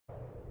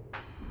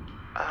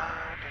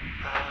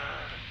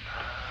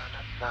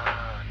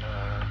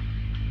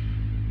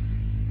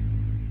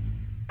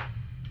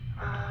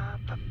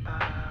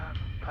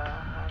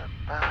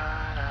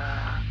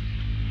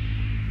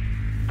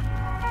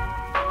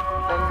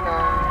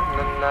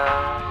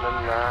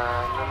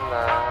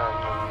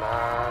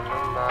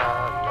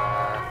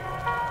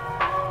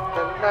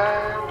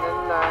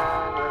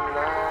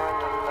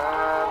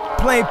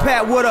Flame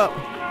Pat, what up?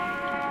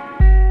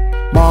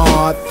 My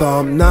heart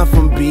thump, not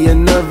from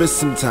being nervous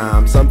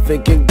sometimes. I'm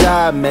thinking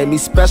God made me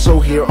special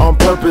here on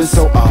purpose.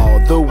 So all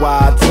the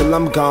while till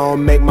I'm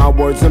gone, make my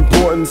words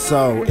important.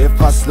 So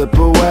if I slip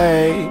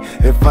away,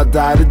 if I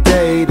die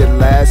today, the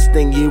last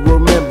thing you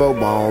remember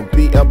won't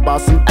be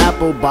about some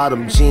apple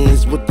bottom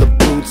jeans with the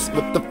boots,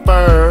 with the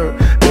fur.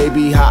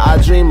 Maybe how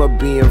I dream of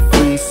being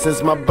free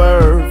since my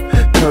birth.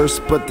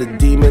 Cursed, but the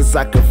demons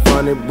I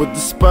confronted with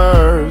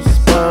disperse.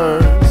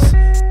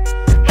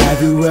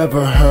 Have you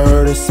ever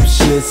heard of some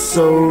shit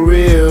so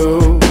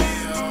real?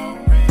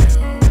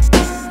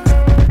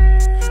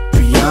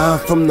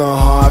 Beyond from the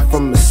heart,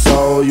 from the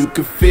soul, you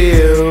can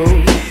feel.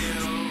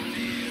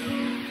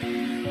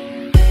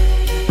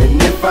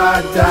 And if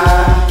I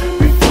die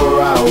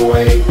before I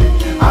wake,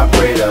 I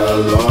pray the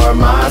Lord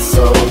my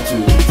soul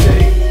to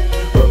take.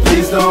 But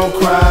please don't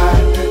cry,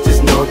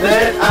 just know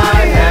that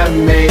I have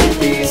made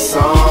these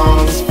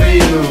songs for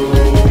you.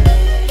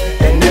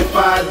 And if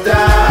I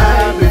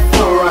die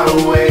before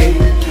I wake,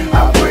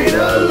 I pray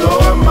the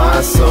Lord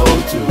my soul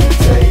to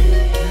take.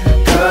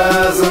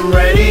 Cause I'm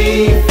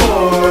ready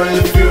for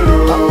the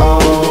funeral.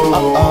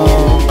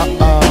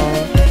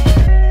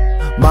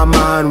 My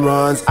mind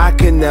runs, I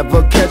can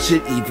never catch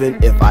it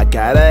even if I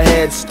got a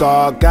head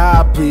start.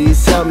 God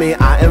please help me,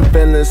 I am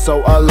feeling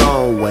so a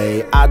long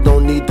way. I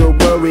don't need to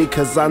worry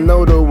cause I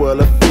know the world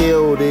will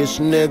feel this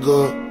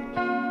nigga.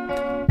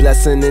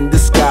 Blessing in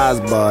disguise,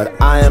 but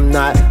I am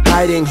not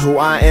hiding who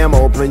I am.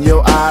 Open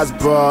your eyes,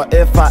 bruh.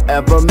 If I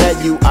ever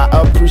met you, I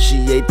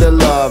appreciate the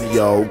love,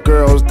 yo.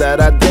 Girls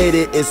that I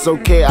dated, it's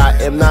okay, I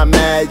am not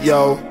mad,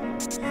 yo.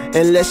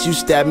 Unless you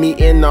stab me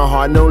in the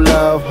heart, no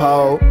love,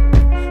 ho.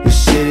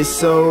 This shit is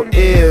so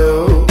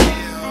ill.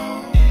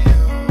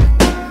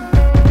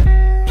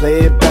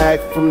 Play it back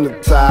from the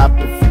top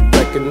if you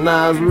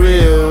recognize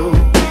real.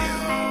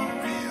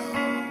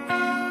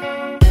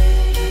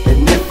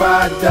 And if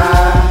I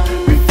die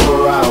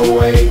before I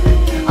wake,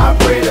 I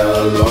pray the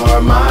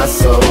Lord my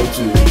soul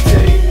to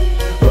take.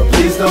 But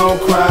please don't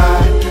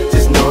cry,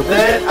 just know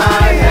that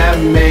I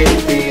have made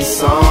these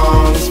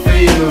songs for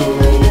you.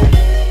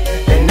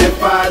 And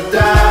if I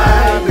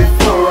die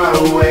before I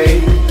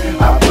wake,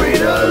 I pray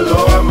the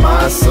Lord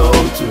my soul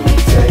to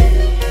take.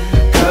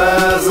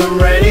 Cause I'm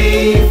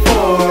ready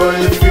for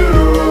the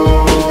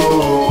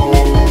funeral.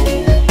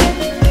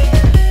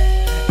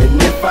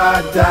 And if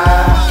I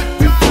die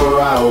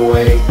before I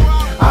wake,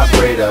 I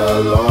pray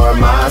the Lord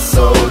my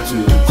soul to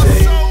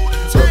take.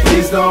 So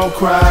please don't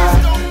cry,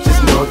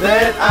 just know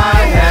that I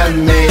have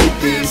made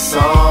these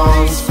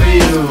songs for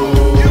you.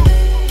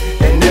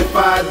 And if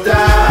I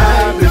die